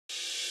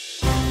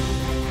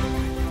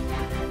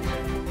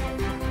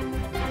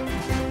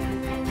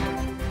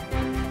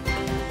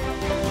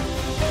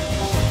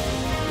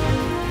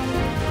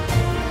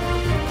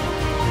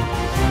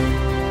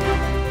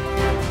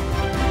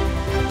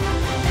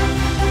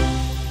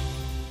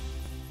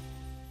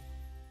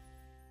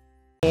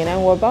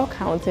we're about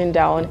counting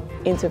down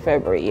into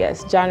February.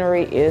 Yes,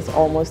 January is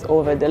almost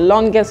over, the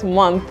longest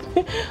month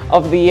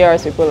of the year,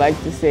 as people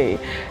like to say.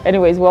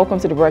 Anyways, welcome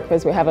to The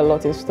Breakfast. We have a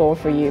lot in store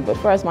for you. But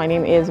first, my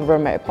name is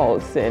Rema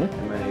Paulson.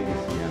 And my name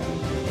is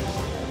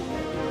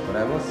Ian. But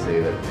I must say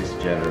that this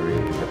January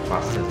is the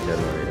fastest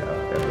January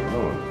I've ever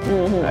known.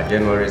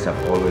 Januaries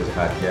have always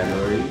had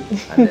January,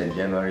 and then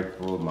January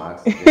full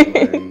marks,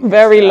 January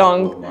very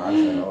long, marks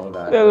and all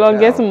that. The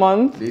longest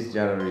month. This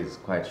January is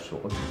quite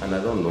short, and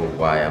I don't know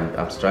why.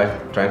 I'm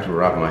trying to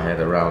wrap my head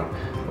around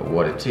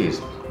what it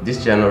is.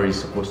 This January is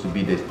supposed to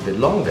be the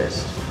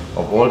longest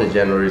of all the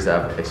Januaries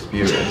I've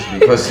experienced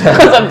because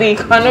of the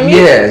economy.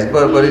 Yes,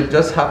 but it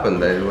just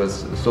happened that it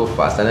was so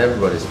fast, and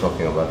everybody's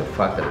talking about the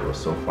fact that it was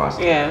so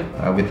fast.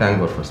 Yeah. We thank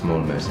God for small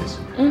mercies.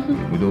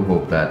 We do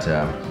hope that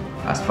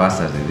as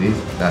fast as it is,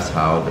 that's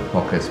how the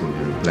pockets will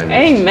be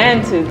replenished.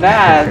 Amen to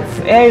that.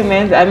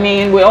 Amen. I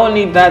mean, we all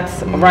need that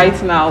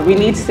right now. We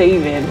need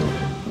saving.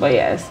 But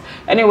yes.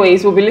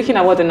 Anyways, we'll be looking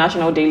at what the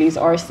national dailies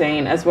are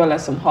saying, as well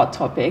as some hot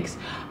topics,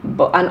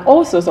 and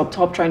also some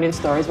top trending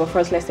stories. But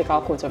first, let's take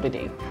our quote of the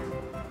day.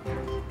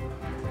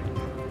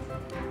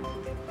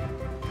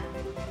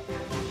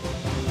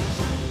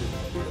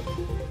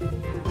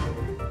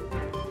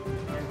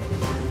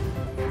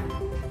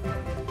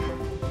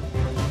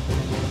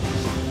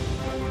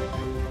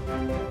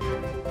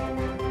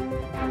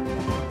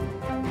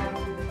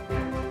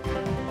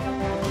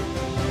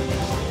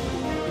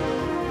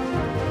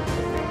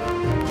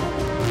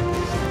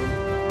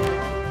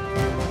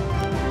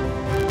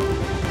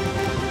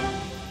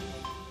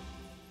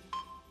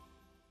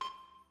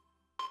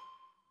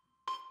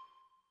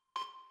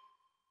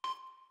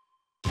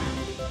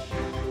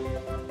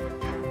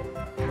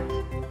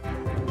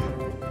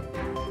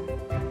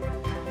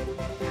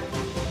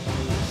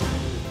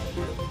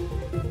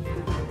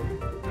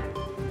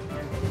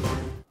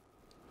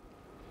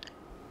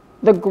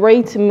 The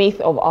great myth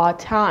of our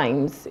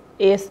times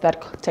is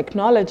that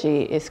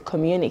technology is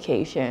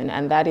communication,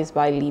 and that is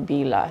by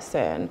Libby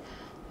Larsen,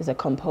 who's a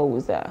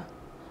composer.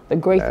 The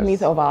great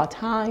myth of our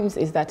times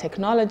is that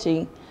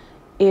technology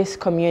is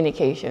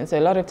communication. So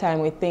a lot of time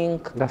we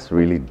think that's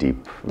really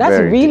deep. That's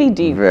really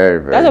deep.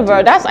 Very, very.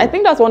 I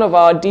think that's one of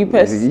our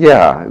deepest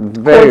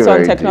quotes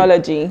on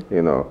technology. Deep.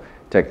 You know,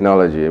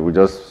 technology, we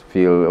just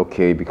feel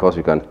okay because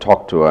we can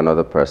talk to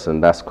another person.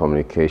 That's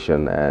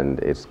communication, and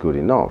it's good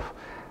enough.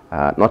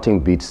 Nothing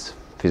beats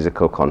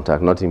physical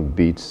contact, nothing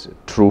beats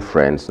true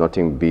friends,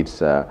 nothing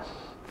beats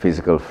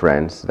physical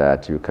friends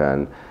that you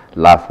can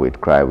laugh with,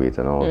 cry with,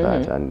 and all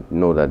that, and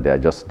know that they're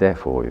just there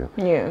for you.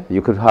 Yeah.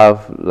 You could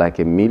have like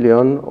 1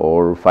 million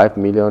or 5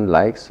 million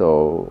likes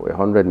or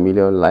 100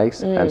 million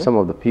likes, and some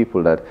of the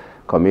people that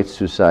commit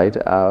suicide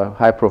are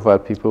high-profile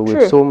people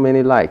with so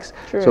many likes.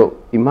 So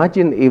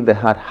imagine if they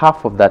had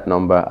half of that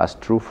number as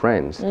true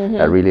friends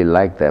that really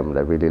like them,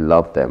 that really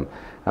love them.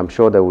 I'm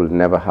sure they will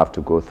never have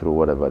to go through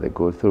whatever they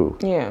go through.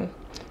 Yeah.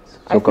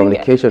 So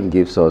communication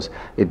gives us,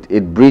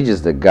 it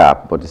bridges the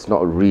gap, but it's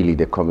not really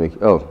the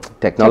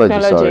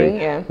technology, sorry.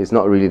 Yeah. It's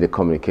not really the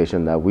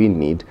communication that we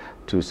need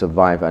to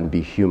survive and be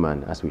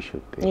human as we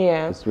should be.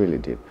 Yeah. It's really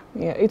deep.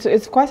 Yeah,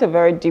 it's quite a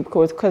very deep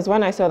quote, because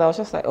when I saw that, I was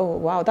just like, oh,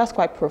 wow, that's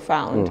quite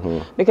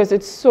profound. Because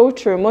it's so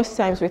true. Most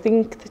times we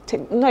think,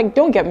 like,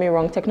 don't get me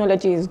wrong,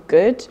 technology is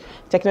good.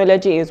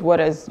 Technology is what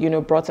has,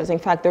 brought us. In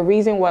fact, the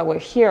reason why we're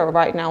here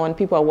right now and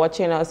people are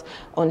watching us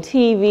on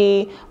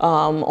TV,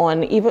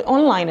 on even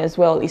online as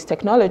well, is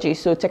technology.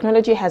 So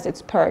technology has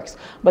its perks.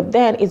 But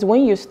then it's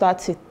when you start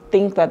to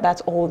think that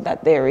that's all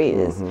that there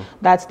is.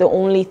 That's the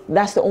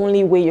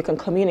only way you can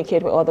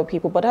communicate with other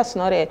people, but that's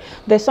not it.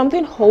 There's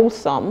something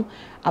wholesome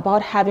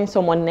about having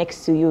someone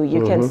next to you.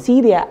 You can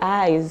see their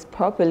eyes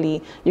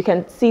properly, you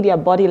can see their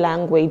body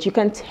language, you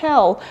can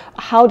tell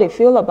how they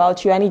feel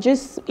about you, and it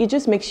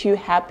just makes you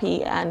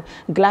happy and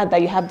glad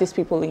that you have these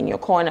people in your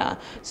corner.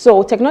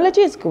 So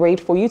technology is great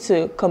for you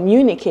to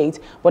communicate,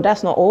 but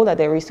that's not all that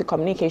there is to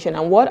communication.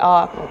 And what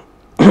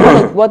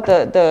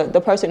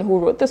the person who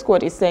wrote this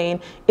quote is saying,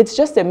 it's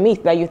just a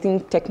myth that you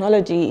think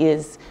technology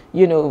is,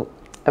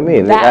 I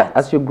mean,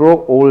 as you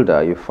grow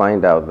older, you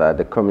find out that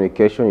the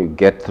communication you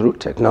get through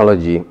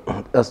technology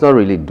does not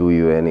really do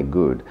you any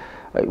good.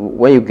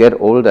 When you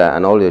get older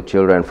and all your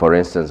children, for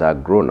instance, are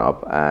grown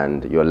up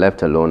and you're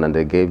left alone and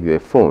they gave you a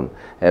phone,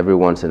 every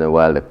once in a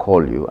while they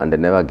call you and they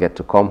never get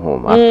to come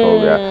home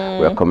after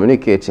we are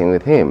communicating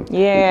with him.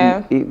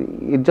 Yeah.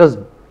 It just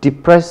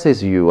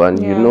depresses you, and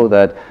you know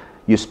that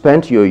you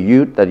spent your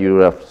youth that you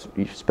have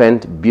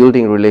spent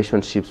building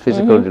relationships,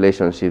 physical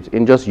relationships,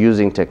 in just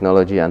using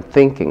technology and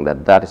thinking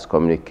that that is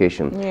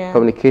communication. Yeah.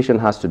 Communication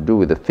has to do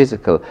with the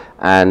physical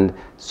and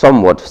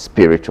somewhat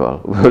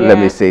spiritual, let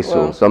me say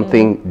so. Well,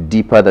 something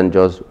deeper than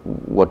just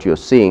what you're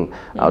seeing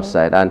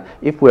outside. And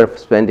if we're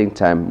spending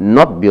time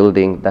not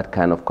building that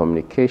kind of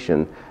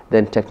communication,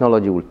 then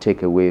technology will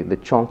take away the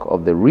chunk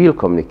of the real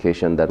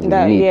communication that we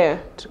need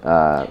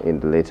in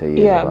the later years.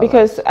 Yeah,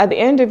 because at the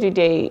end of the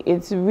day,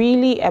 it's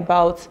really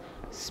about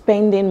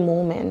spending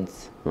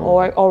moments,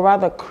 or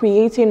rather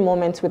creating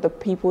moments with the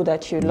people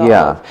that you love.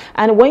 Yeah.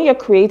 And when you're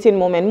creating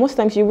moments, most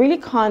times you really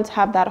can't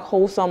have that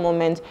wholesome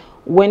moment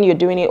when you're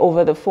doing it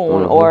over the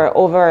phone or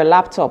over a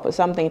laptop or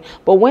something.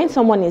 But when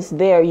someone is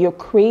there, you're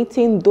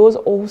creating those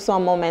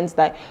wholesome moments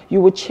that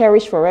you would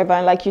cherish forever.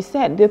 And like you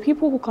said, there are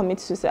people who commit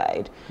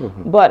suicide,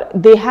 but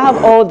they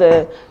have all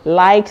the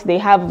likes, they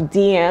have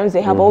DMs,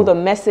 they have all the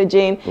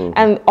messaging,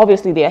 and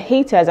obviously they are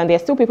haters, and there are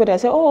still people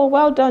that say, oh,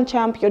 well done,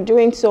 champ, you're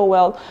doing so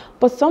well.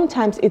 But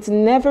sometimes it's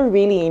never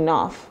really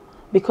enough,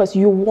 because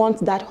you want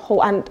that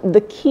whole, and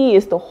the key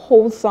is the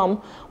wholesome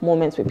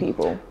moments with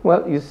people.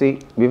 Well, you see,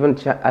 even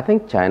I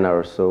think China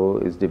or so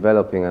is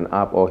developing an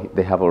app, or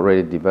they have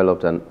already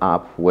developed an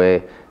app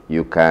where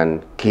you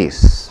can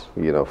kiss,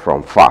 you know,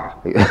 from far.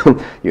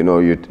 You know,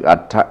 you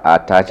attach a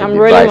device. I'm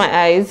rolling my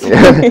eyes. You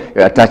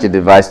attach a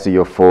device to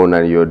your phone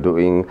and you're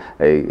doing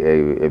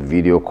a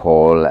video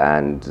call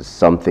and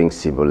something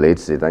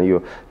simulates it and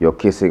you're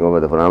kissing over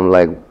the phone. I'm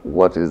like,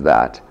 what is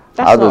that?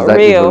 That's How does not that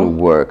real. even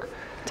work?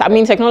 I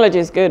mean, technology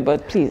is good,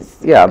 but please.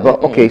 Yeah,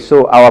 but okay,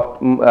 so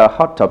our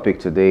hot topic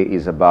today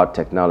is about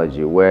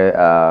technology, where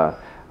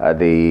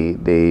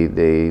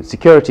the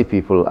security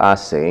people are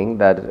saying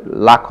that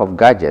lack of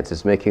gadgets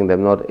is making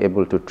them not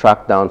able to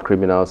track down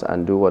criminals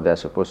and do what they're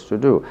supposed to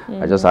do.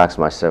 I just asked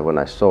myself when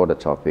I saw the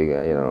topic,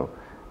 you know,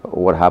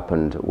 what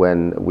happened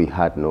when we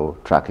had no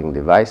tracking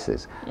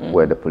devices?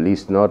 Were the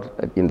police not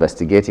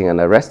investigating and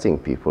arresting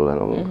people?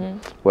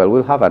 And, well,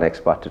 we'll have an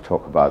expert to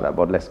talk about that,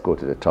 but let's go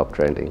to the top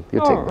trending.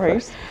 You take it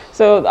first.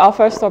 So our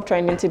first top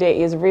trending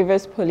today is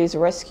Rivers police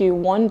rescue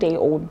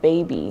one-day-old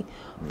baby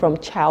from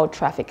child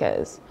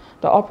traffickers.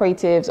 The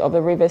operatives of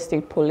the Rivers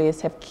State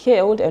Police have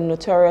killed a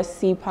notorious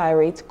sea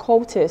pirate,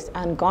 cultist,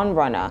 and gun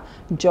runner,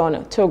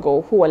 John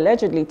Togo, who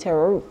allegedly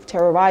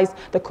terrorized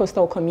the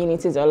coastal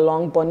communities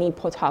along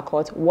Bonny-Port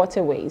Harcourt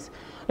waterways.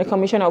 The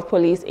Commissioner of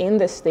Police in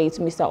the state,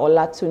 Mr.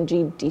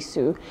 Olatunji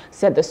Disu,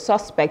 said the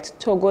suspect,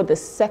 Togo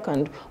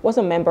II, was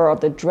a member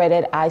of the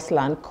dreaded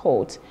Iceland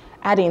cult,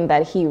 adding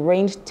that he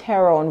rained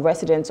terror on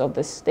residents of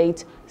the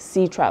state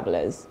sea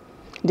travelers.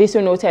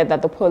 Disu noted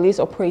that the police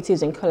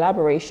operatives, in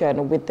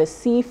collaboration with the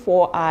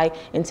C4I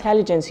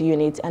Intelligence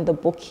Unit and the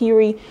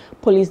Bokiri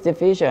Police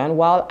Division,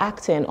 while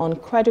acting on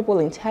credible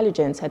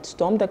intelligence, had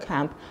stormed the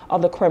camp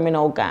of the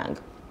criminal gang.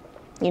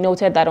 He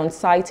noted that on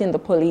citing the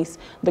police,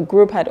 the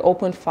group had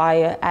opened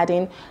fire,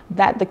 adding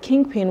that the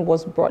kingpin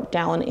was brought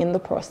down in the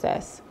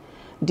process.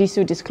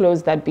 Disu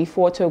disclosed that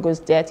before Togo's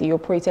death, he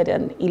operated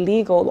an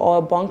illegal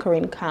oil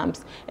bunkering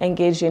camps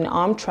engaged in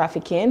armed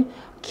trafficking,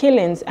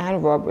 killings,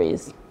 and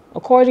robberies.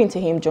 According to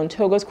him, John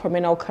Togo's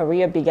criminal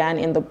career began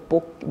in the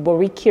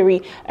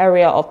Borikiri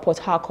area of Port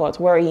Harcourt,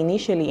 where he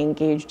initially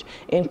engaged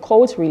in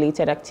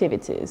cult-related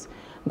activities,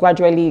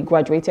 gradually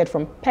graduated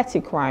from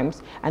petty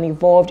crimes, and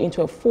evolved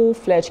into a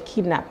full-fledged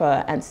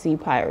kidnapper and sea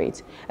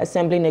pirate,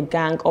 assembling a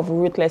gang of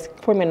ruthless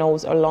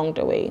criminals along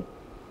the way.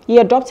 He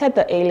adopted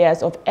the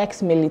alias of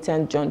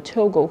ex-militant John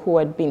Togo, who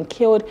had been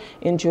killed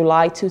in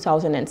July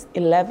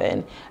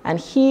 2011, and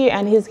he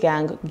and his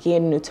gang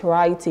gained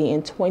notoriety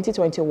in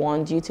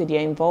 2021 due to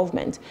their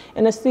involvement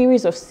in a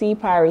series of sea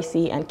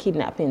piracy and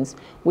kidnappings,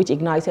 which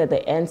ignited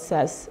the End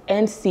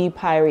Sea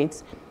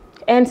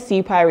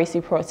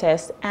Piracy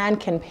protests and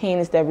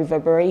campaigns that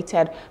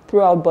reverberated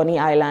throughout Bonny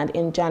Island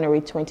in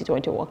January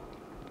 2021.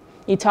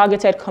 He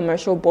targeted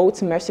commercial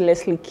boats,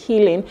 mercilessly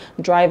killing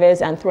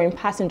drivers and throwing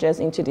passengers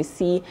into the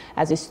sea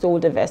as he stole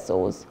the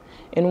vessels.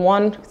 In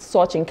one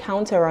such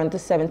encounter on the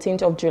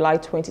 17th of July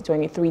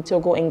 2023,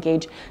 Togo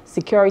engaged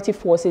security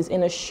forces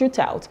in a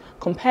shootout,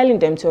 compelling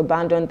them to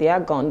abandon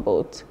their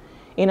gunboat.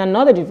 In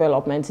another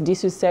development,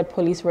 Disu said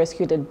police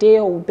rescued a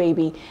day-old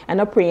baby and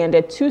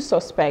apprehended 2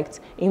 suspects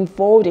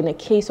involved in a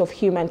case of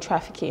human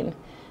trafficking.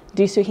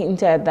 Disu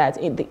hinted that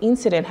the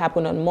incident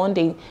happened on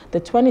Monday,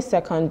 the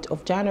 22nd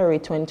of January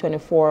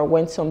 2024,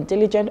 when some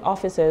diligent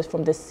officers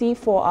from the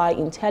C4I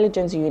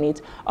Intelligence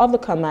Unit of the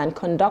command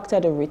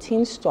conducted a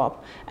routine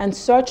stop and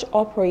search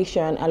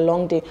operation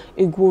along the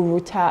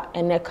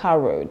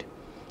Iguruta-Eneka Road.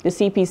 The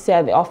CP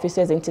said the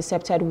officers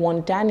intercepted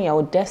one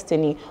Daniel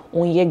Destiny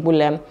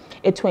Onyegbulem,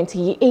 a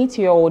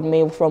 28-year-old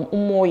male from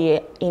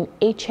Umoye in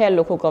Eche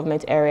local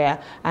government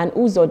area, and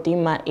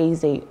Uzodima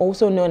Eze,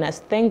 also known as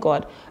Thank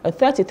God, a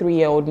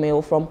 33-year-old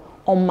male from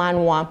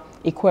Omanwa,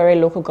 Ikwere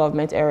local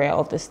government area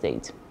of the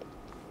state.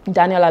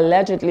 Daniel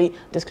allegedly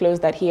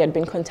disclosed that he had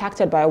been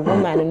contacted by a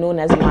woman known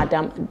as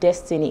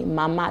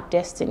Mama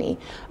Destiny,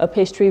 a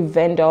pastry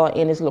vendor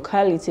in his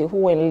locality,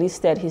 who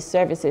enlisted his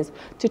services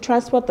to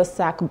transport the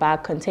sack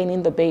bag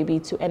containing the baby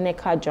to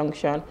Eneka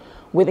Junction,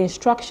 with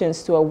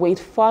instructions to await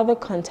further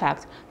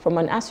contact from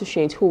an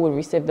associate who would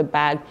receive the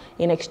bag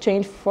in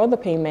exchange for the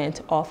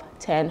payment of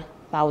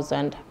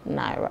 10,000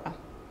 naira.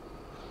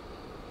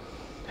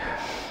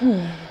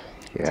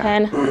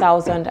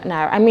 10,000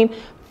 naira. I mean,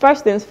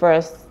 first things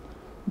first,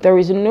 there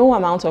is no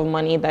amount of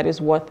money that is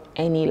worth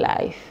any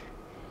life.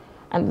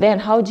 And then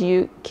how do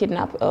you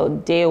kidnap a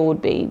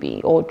day-old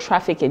baby or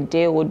traffic a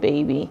day-old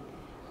baby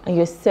and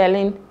you're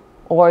selling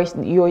or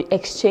you're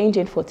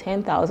exchanging for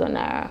 10,000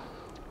 naira?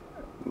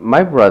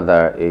 My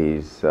brother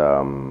is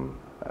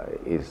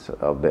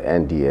of the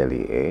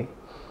NDLEA,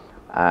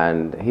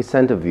 and he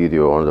sent a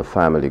video on the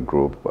family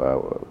group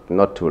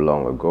not too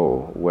long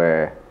ago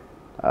where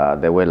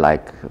there were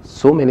like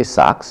so many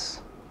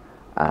sacks,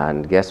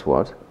 and guess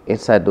what?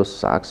 Inside those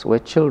sacks were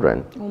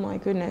children. Oh my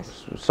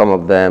goodness. Some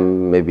of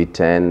them maybe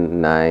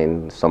 10,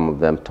 9, some of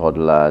them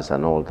toddlers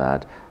and all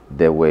that.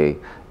 They were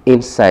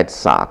inside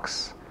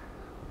sacks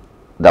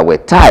that were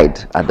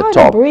tied at the top.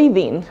 How are they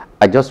breathing?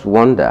 I just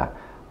wonder.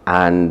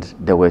 And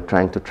they were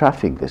trying to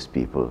traffic these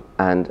people.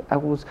 And I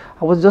was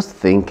just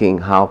thinking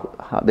how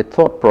the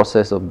thought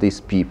process of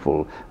these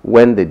people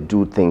when they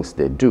do things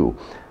they do.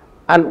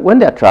 And when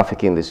they're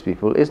trafficking these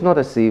people, it's not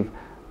as if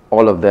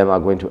all of them are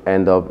going to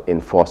end up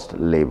in forced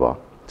labor.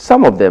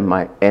 Some of them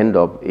might end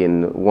up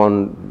in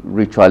one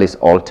ritualist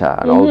altar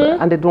and all that,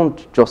 and they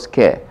don't just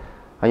care.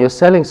 And you're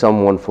selling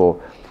someone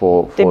for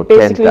 10,000. They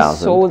basically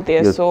sold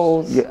their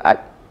souls.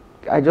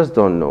 I just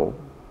don't know.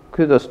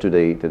 Kudos to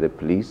the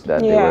police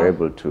that they were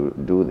able to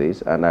do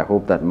this, and I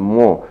hope that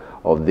more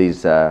of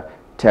these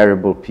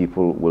terrible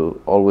people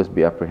will always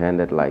be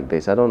apprehended like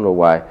this. I don't know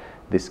why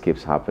this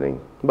keeps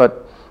happening,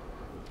 but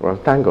well,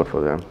 thank God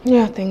for them.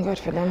 Yeah, thank God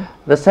for them.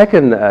 The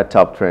second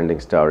top trending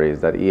story is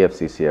that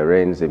E.F.C.C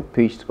Arraigns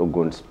Impeached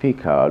Ogun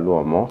Speaker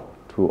Oluomo,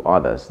 two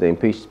others. The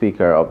impeached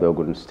Speaker of the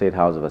Ogun State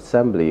House of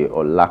Assembly,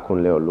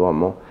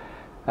 Oluomo,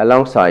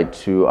 alongside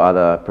two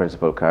other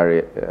principal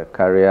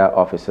career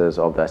officers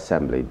of the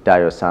Assembly,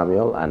 Dayo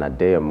Samuel and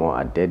Adeyemo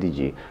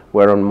Adediji,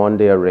 were on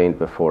Monday arraigned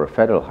before a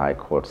federal high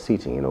court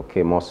sitting in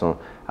Okemoson,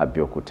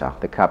 Abeokuta,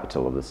 the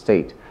capital of the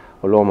state.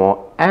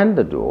 Oluomo and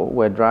the duo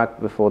were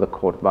dragged before the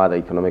court by the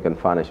Economic and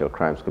Financial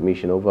Crimes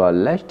Commission over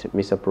alleged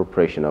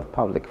misappropriation of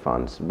public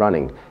funds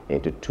running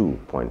into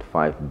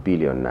 2.5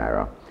 billion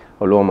naira.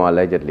 Oluomo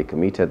allegedly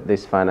committed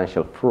this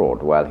financial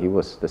fraud while he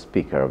was the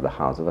Speaker of the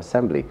House of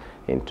Assembly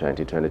in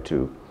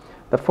 2022.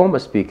 The former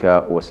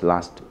Speaker was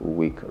last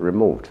week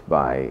removed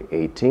by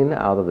 18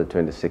 out of the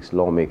 26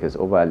 lawmakers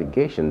over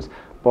allegations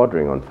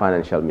bordering on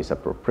financial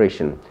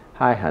misappropriation,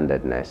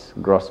 high-handedness,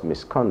 gross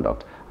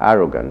misconduct,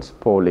 arrogance,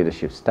 poor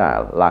leadership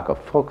style, lack of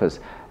focus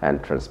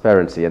and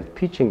transparency, and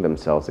pitching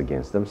themselves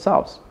against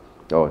themselves,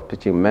 or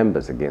pitching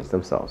members against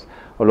themselves.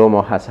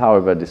 Oluomo has,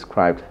 however,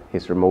 described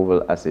his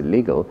removal as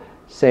illegal,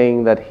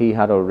 saying that he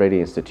had already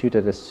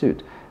instituted a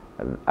suit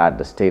at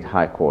the State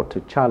High Court to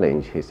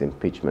challenge his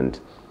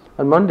impeachment.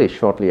 On Monday,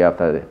 shortly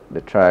after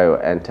the trial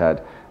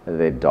entered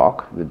the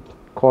dock, the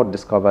court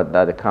discovered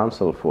that the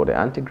counsel for the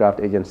anti-graft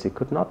agency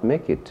could not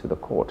make it to the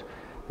court.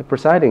 The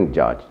presiding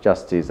judge,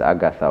 Justice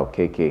Agatha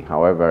Okeke,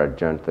 however,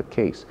 adjourned the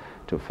case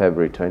to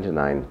February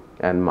 29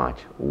 and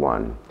March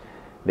 1.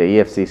 The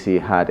E.F.C.C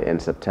had in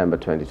September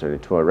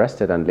 2022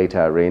 arrested and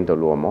later arraigned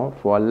Oluomo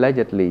for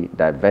allegedly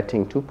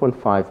diverting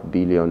 2.5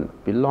 billion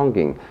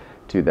belonging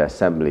to the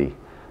Assembly.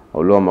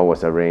 Oluomo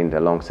was arraigned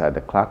alongside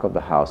the Clerk of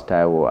the House,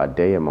 Taiwo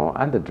Adeyemo,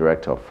 and the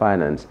Director of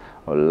Finance,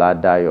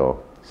 Oladayo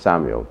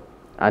Samuel.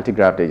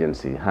 Anti-graft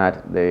agency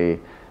had the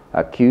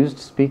accused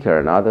Speaker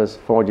and others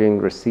forging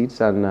receipts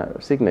and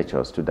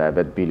signatures to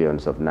divert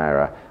billions of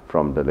naira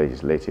from the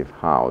Legislative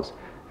House.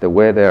 They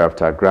were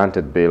thereafter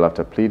granted bail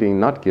after pleading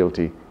not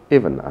guilty,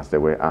 even as they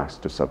were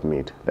asked to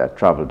submit their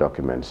travel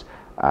documents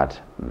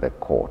at the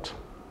court.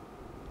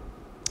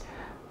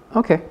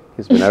 Okay,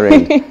 he's been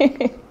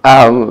arraigned.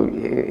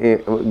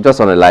 Just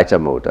on a lighter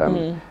note,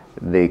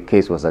 the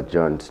case was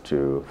adjourned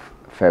to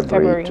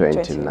February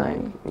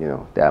 29. You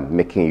know, they are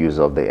making use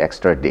of the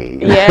extra day.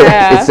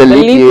 Yeah, it's a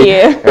leap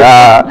year.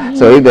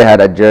 So if they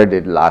had adjourned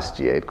it last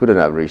year, it couldn't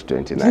have reached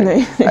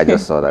 29. I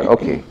just saw that.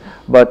 Okay,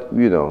 but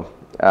you know,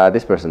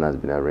 this person has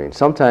been arraigned.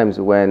 Sometimes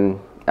when,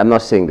 I'm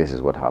not saying this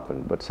is what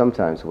happened, but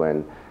sometimes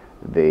when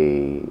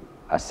the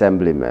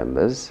assembly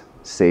members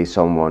say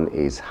someone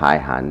is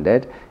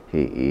high-handed,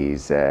 he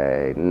is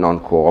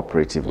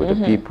non-cooperative with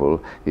the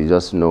people, you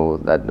just know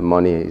that the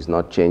money is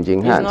not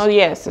changing hands.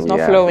 It's not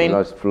flowing.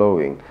 It's not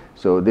flowing.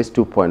 So this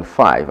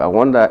 2.5, I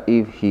wonder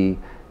if he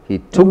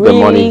took the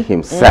money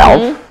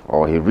himself,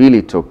 or he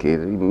really took it.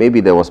 Maybe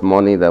there was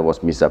money that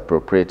was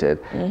misappropriated.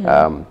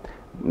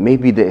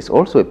 Maybe there is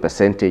also a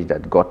percentage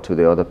that got to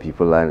the other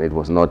people and it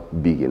was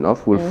not big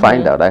enough. We'll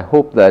find out. I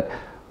hope that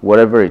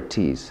whatever it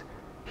is,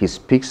 he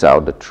speaks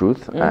out the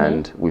truth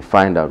and we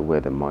find out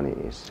where the money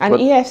is. And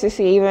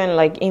E.F.C.C even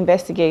like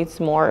investigates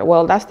more.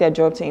 Well, that's their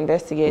job, to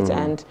investigate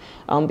and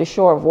be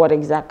sure of what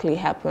exactly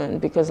happened.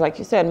 Because like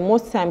you said,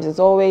 most times it's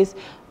always,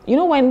 you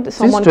know, when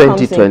someone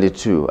since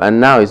 2022, and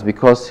now it's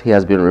because he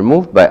has been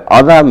removed by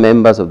other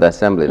members of the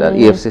assembly that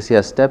E.F.C.C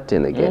has stepped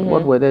in again.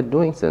 What were they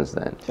doing since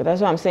then? So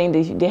that's what I'm saying.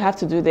 They have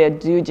to do their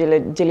due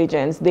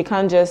diligence. They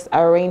can't just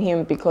arraign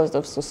him because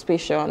of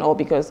suspicion or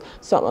because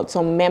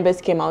some members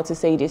came out to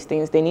say these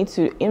things. They need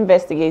to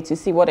investigate to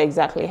see what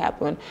exactly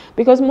happened.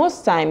 Because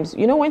most times,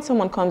 you know, when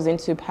someone comes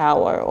into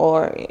power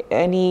or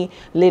any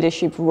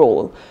leadership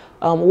role,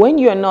 when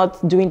you're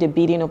not doing the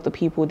bidding of the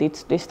people,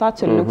 they start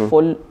to look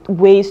for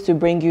ways to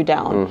bring you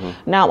down.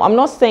 Now, I'm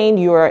not saying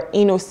you're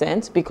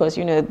innocent, because,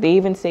 you know, they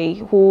even say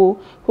who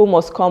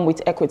must come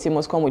with equity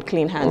must come with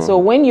clean hands. So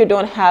when you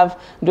don't have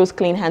those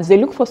clean hands, they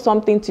look for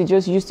something to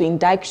just use to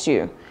indict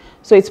you.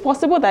 So it's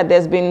possible that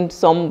there's been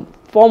some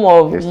form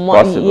of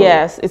money.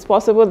 Yes, it's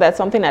possible that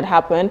something had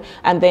happened,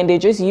 and then they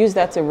just use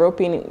that to rope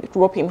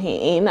him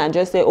in and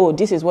just say, oh,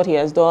 this is what he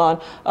has done,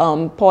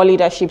 poor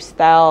leadership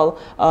style,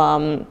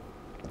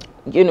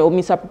 you know,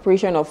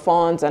 misappropriation of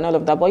funds and all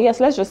of that. But yes,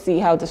 let's just see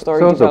how the story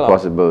develops. It's also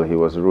possible he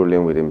was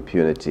ruling with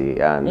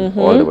impunity and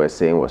all they were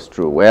saying was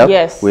true. Well,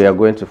 yes, we are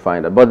going to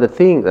find out. But the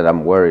thing that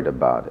I'm worried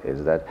about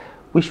is that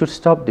we should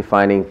stop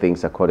defining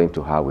things according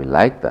to how we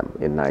like them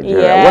in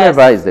Nigeria. Yes.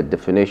 Whatever is the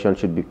definition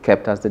should be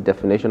kept as the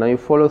definition, and you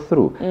follow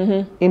through.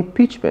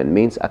 Impeachment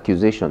means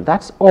accusation.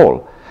 That's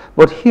all.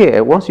 But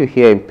here, once you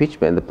hear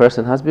impeachment, the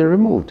person has been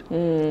removed.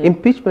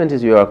 Impeachment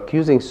is you're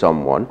accusing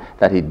someone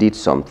that he did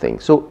something.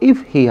 So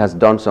if he has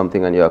done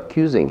something and you're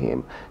accusing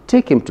him,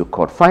 take him to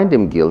court, find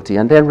him guilty,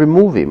 and then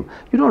remove him.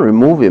 You don't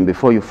remove him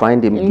before you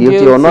find him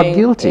guilty or not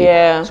guilty.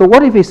 Yeah. So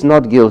what if he's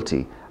not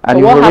guilty?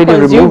 And what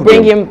happens? You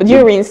bring him,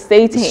 you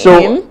reinstate him.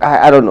 So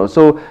I don't know.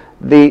 So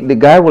the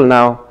guy will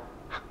now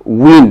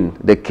win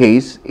the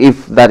case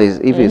if that is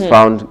he's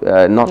found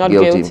not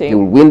guilty. He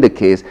will win the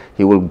case.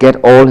 He will get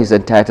all his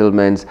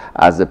entitlements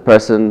as the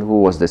person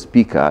who was the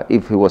speaker.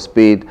 If he was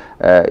paid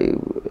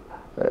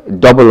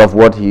double of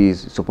what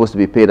he's supposed to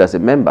be paid as a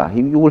member,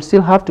 you will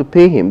still have to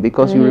pay him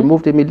because you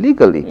removed him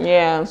illegally.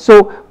 Yeah.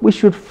 So we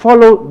should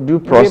follow due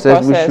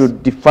process. We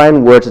should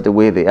define words the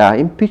way they are.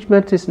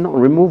 Impeachment is not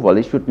removal.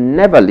 It should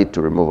never lead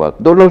to removal.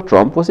 Donald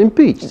Trump was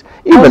impeached,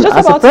 even as a president. I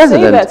was just about to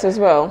say that as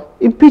well.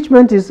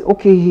 Impeachment is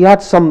okay. He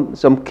had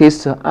some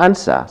case to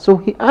answer, so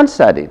he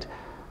answered it,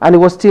 and he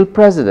was still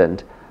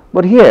president.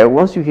 But here,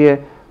 once you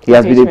hear he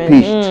has been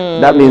impeached,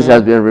 that means he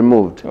has been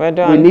removed.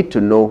 We need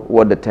to know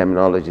what the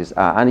terminologies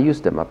are and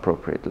use them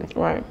appropriately.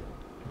 Right.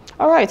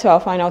 All right, so our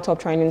final top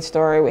trending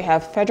story, we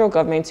have federal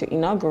government to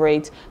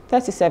inaugurate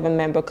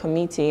 37-member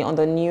committee on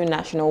the new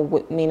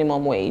national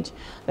minimum wage.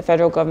 The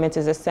federal government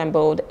has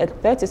assembled a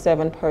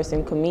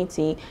 37-person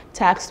committee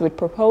tasked with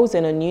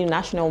proposing a new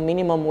national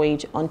minimum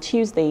wage on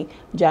Tuesday,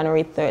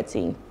 January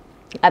 30.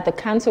 At the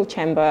Council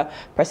Chamber,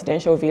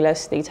 Presidential Villa,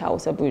 State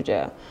House,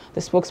 Abuja.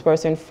 The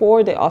spokesperson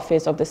for the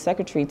Office of the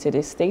Secretary to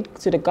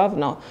the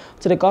Government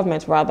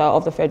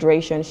of the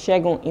Federation,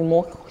 Segun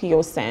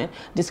Imohiosen,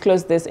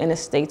 disclosed this in a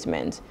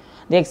statement.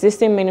 The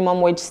existing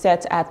minimum wage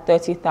set at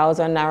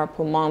 30,000 naira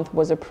per month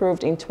was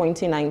approved in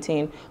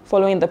 2019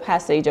 following the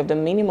passage of the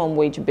minimum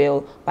wage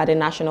bill by the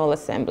National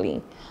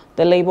Assembly.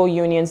 The labor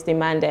unions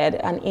demanded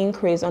an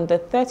increase on the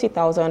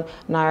 30,000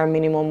 naira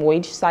minimum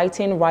wage,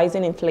 citing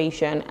rising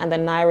inflation and the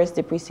naira's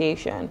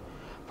depreciation.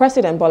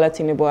 President Bola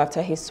Tinubu,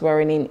 after his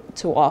swearing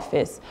into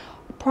office,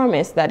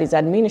 promised that his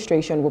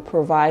administration will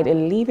provide a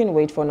living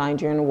wage for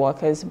Nigerian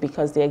workers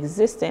because the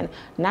existing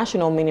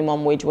national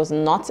minimum wage was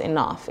not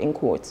enough, in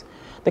quotes.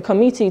 The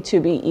committee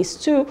is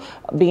to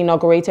be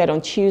inaugurated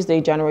on Tuesday,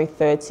 January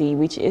 30,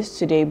 which is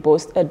today,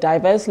 boasts a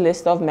diverse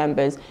list of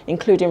members,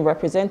 including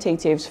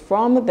representatives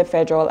from the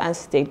federal and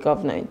state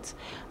governments,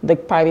 the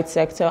private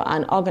sector,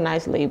 and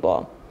organized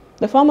labor.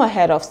 The former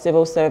head of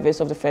civil service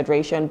of the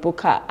Federation,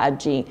 Buka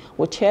Aji,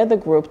 will chair the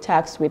group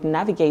tasked with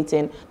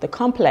navigating the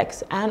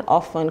complex and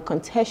often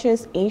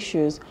contentious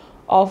issues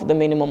of the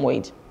minimum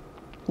wage.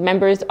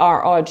 Members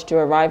are urged to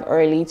arrive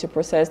early to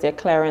process their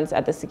clearance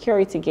at the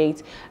security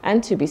gate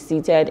and to be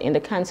seated in the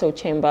council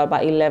chamber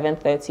by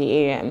 11:30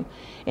 a.m.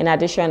 In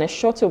addition, a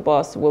shuttle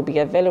bus will be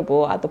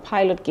available at the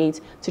pilot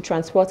gate to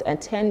transport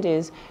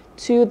attendees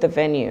to the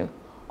venue.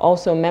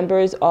 Also,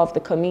 members of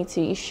the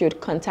committee should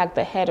contact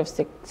the head of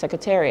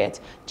Secretariat,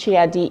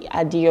 Chiadi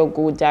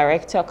Adiogu,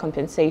 Director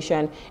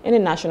Compensation in the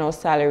National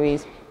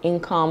Salaries,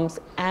 Incomes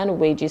and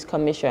Wages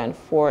Commission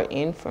for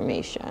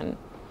information.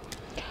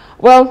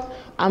 Well,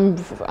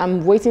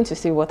 I'm waiting to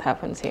see what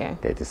happens here.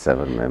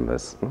 37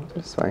 members.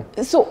 That's fine.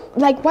 So,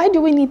 like, why do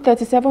we need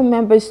 37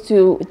 members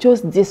to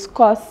just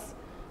discuss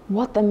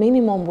what the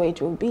minimum wage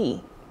will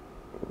be?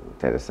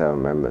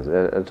 37 members.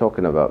 They're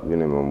talking about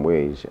minimum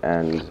wage,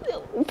 and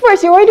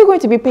first, you're already going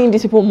to be paying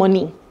these people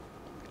money.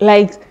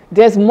 Like,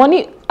 there's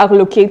money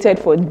allocated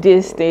for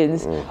these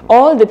things.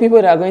 All the people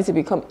that are going to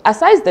become,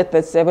 aside the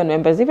 37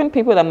 members, even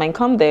people that might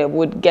come there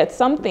would get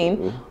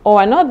something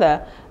or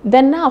another.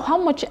 Then now, how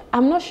much?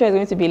 I'm not sure it's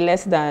going to be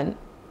less than,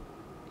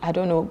 I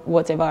don't know,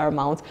 whatever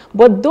amount.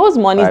 But those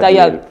monies that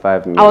you're,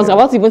 5 million. I was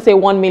about to even say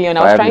 1 million.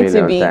 I was trying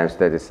to be times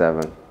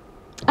 37.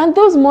 And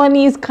those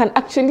monies can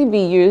actually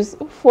be used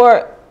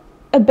for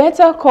a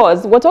better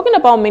cause. We're talking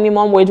about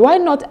minimum wage. Why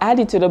not add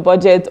it to the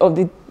budget of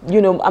the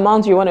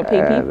amount you want to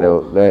pay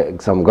people?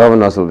 Some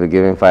governors will be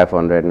giving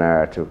 500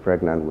 naira to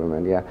pregnant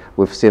women. Yeah,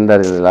 we've seen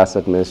that in the last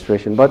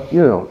administration. But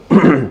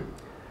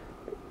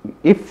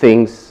if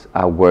things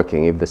are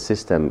working, if the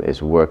system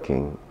is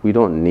working, we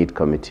don't need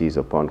committees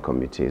upon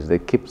committees. They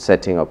keep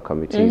setting up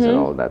committees and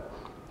all that.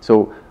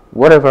 So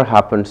whatever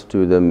happens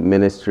to the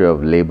Ministry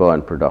of Labor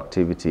and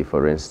Productivity,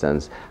 for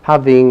instance,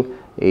 having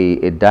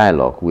a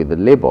dialogue with the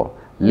labor.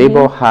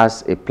 Labor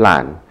has a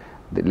plan.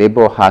 The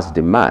labor has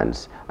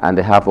demands, and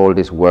they have all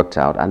this worked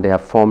out, and they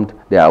have formed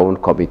their own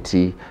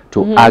committee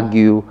to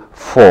argue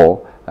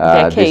for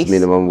this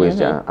minimum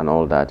wage and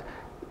all that.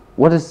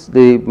 What is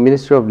the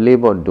Ministry of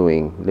Labor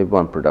doing? Labor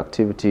and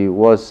Productivity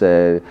was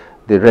the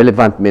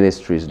relevant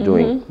ministries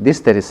doing. These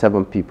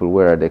 37 people,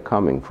 where are they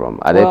coming from?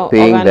 Are they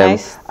paying them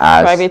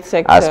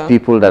as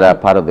people that are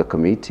part of the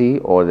committee,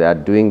 or they are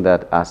doing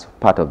that as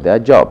part of their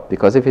job?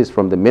 Because if it's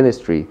from the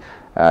ministry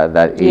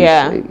that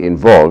is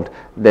involved,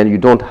 then you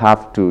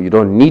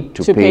don't need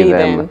to pay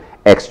them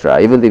extra.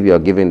 Even if you're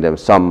giving them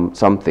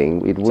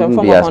something, it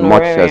wouldn't be as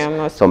much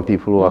as some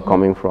people who are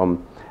coming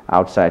from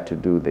outside to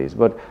do this.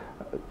 But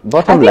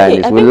bottom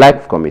line is we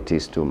like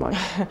committees too much.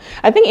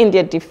 I think in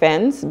their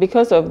defense,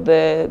 because of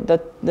the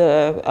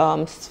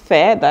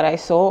sphere that I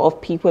saw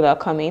of people that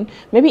are coming,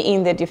 maybe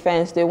in their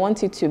defense, they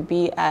want it to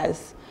be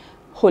as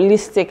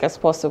holistic as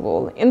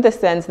possible, in the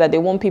sense that they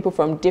want people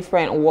from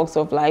different walks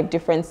of life,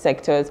 different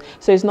sectors.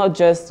 So it's not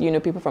just, you know,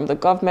 people from the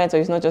government, or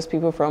it's not just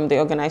people from the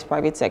organized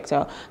private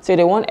sector. So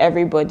they want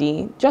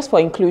everybody, just for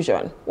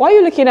inclusion. Why are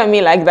you looking at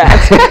me like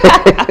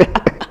that?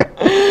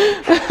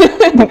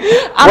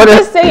 I'm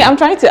just saying, I'm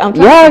trying to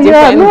defend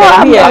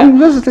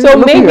them. So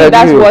maybe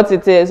that's what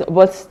it is,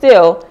 but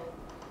still,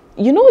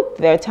 you know,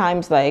 there are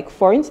times, like,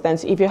 for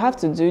instance, if you have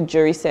to do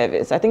jury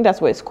service, I think that's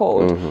what it's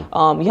called,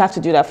 you have to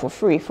do that for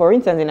free. For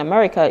instance, in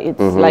America, it's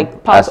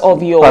like part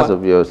of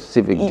your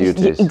civic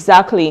duties.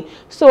 Exactly.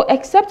 So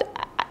except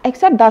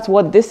that's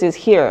what this is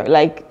here.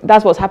 Like,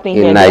 that's what's happening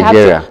here. In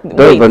Nigeria.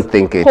 Don't even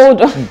think it.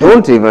 Hold on.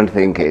 Don't even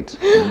think it.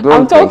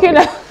 I'm talking.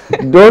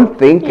 Don't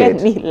think it.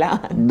 Let me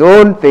land.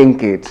 Don't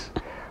think it.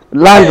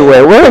 Land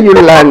where? Where are you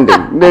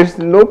landing? There's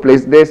no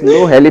place. There's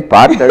no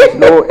helipad. There's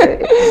no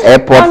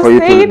airport for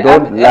you to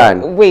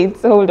land. Wait,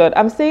 hold on.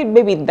 I'm saying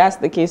maybe that's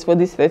the case for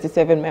these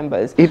 37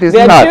 members. It is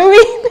not.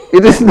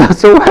 It is not.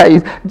 So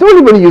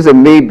don't even use a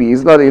maybe.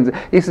 It's not.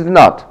 It's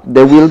not.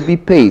 They will be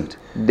paid.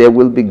 They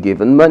will be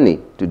given money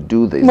to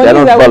do this. They're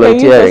not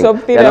volunteering.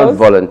 They're not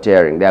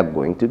volunteering. They are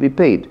going to be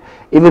paid.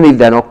 Even if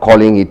they're not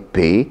calling it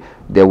pay,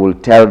 they will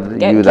tell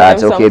you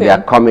that, okay, they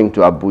are coming to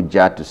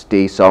Abuja to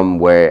stay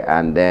somewhere,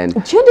 and then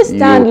do you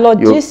understand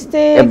logistics,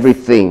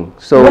 everything,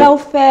 so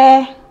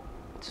welfare.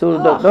 So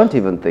don't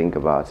even think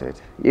about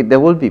it. They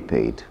will be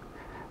paid.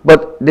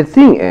 But the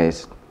thing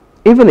is,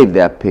 even if they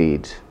are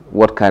paid,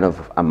 what kind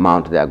of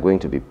amount they are going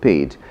to be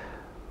paid,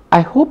 I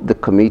hope the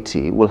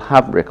committee will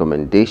have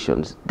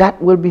recommendations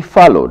that will be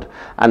followed.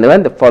 And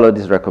when they follow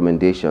these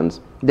recommendations,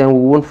 then we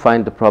won't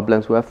find the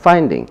problems we're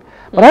finding.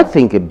 But I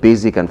think a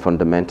basic and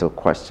fundamental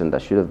question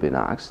that should have been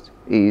asked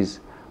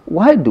is,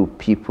 why do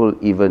people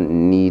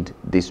even need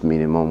this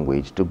minimum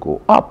wage to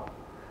go up?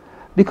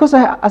 Because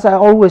as I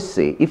always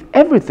say, if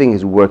everything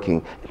is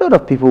working, a lot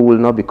of people will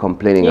not be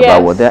complaining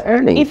about what they're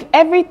earning. If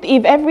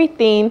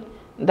everything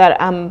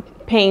that I'm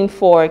paying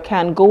for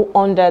can go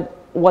under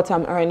what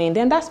I'm earning,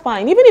 then that's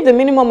fine. Even if the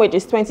minimum wage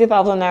is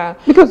 20,000 naira,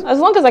 because as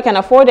long as I can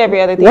afford every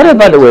other thing.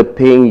 Whatever they were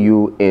paying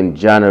you in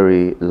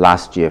January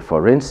last year,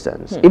 for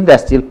instance, if they're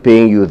still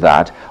paying you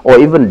that, or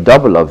even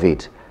double of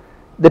it,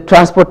 the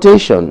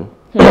transportation,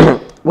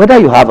 whether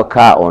you have a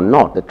car or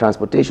not, the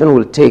transportation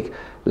will take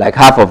like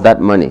half of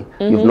that money.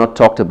 You've not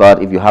talked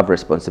about if you have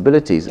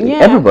responsibilities.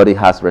 Everybody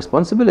has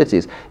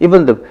responsibilities.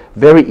 Even the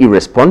very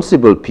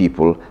irresponsible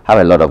people have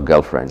a lot of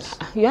girlfriends.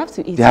 You have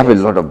to eat. They have a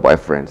lot of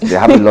boyfriends. They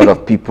have a lot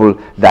of people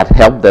that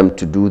help them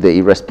to do the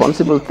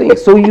irresponsible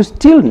things. So you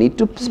still need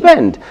to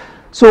spend.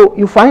 So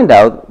you find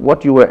out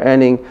what you were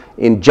earning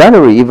in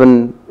January,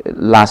 even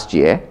last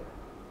year.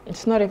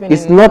 It's not even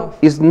enough.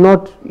 It's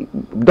not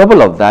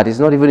double of that. It's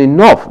not even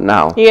enough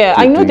now. Yeah,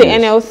 I know the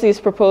NLC is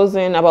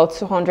proposing about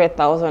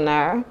 200,000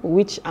 naira,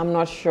 which I'm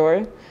not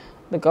sure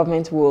the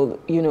government will,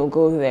 you know,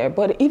 go there.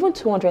 But even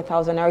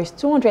 200,000 naira is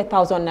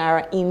 200,000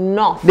 naira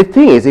enough. The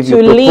thing is, if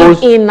you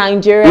live in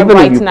Nigeria right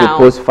now, even if you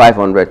propose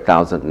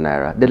 500,000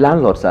 naira, the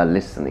landlords are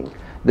listening.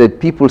 The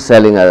people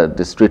selling at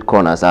the street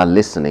corners are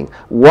listening.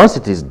 Once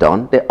it is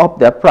done, they up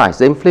their price.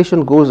 The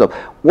inflation goes up.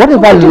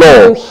 Whatever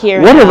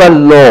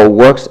law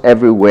works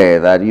everywhere,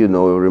 that, you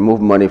know,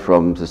 remove money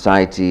from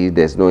society,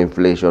 there's no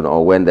inflation,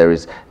 or when there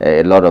is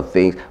a lot of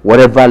things,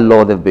 whatever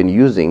law they've been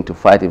using to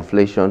fight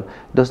inflation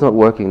does not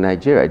work in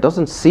Nigeria. It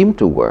doesn't seem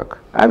to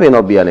work. I may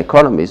not be an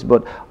economist,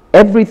 but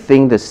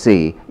everything they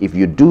say, if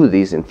you do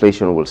this,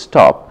 inflation will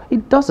stop.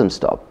 It doesn't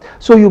stop.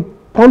 So you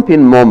pump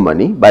in more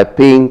money by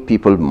paying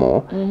people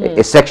more,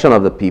 a section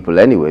of the people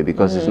anyway,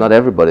 because it's not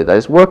everybody that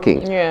is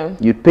working.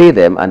 You pay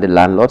them, and the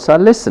landlords are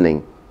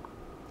listening.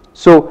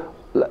 So,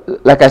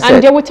 like I said,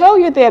 and they will tell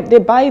you they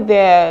buy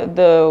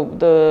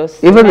the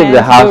cement, even if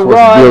the house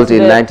was built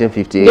in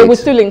 1958, they will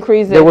still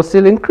increase it. They will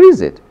still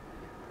increase it.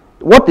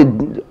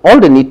 All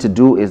they need to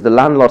do is the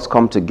landlords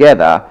come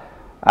together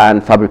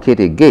and fabricate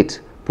a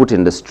gate, put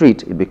in the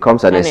street. It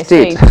becomes an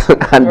estate,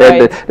 and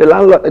then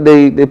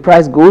the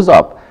price goes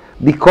up.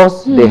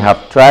 Because they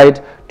have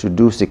tried to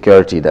do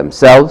security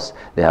themselves.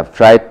 They have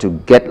tried to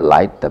get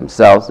light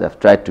themselves. They have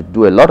tried to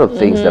do a lot of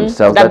things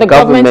themselves that the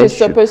government is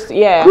supposed to,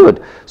 yeah.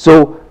 Good.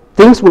 So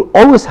things will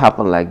always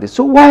happen like this.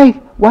 So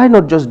why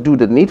not just do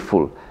the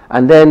needful?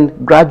 And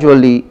then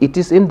gradually, it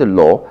is in the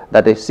law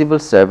that a civil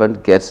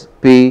servant gets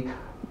pay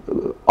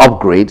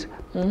upgrade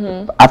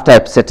after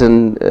a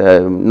certain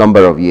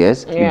number of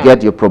years. Yeah. You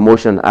get your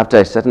promotion after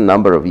a certain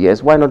number of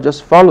years. Why not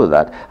just follow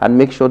that and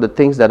make sure the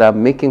things that are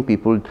making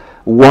people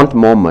want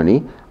more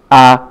money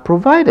are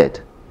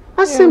provided?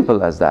 As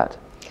simple as that.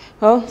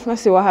 Well,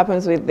 let's see what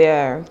happens with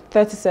their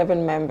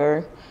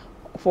 37-member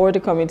for the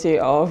committee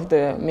of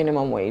the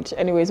minimum wage.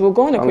 Anyways, we'll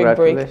go on a quick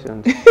break.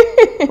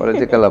 Congratulations.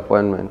 Political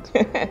appointment.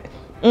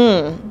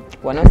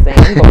 We're not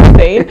saying, but we're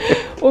saying.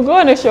 We'll go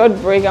on a short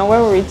break, and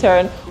when we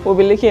return, we'll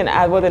be looking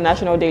at what the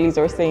national dailies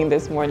are saying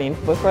this morning.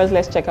 But first,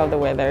 let's check out the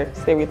weather.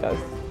 Stay with us.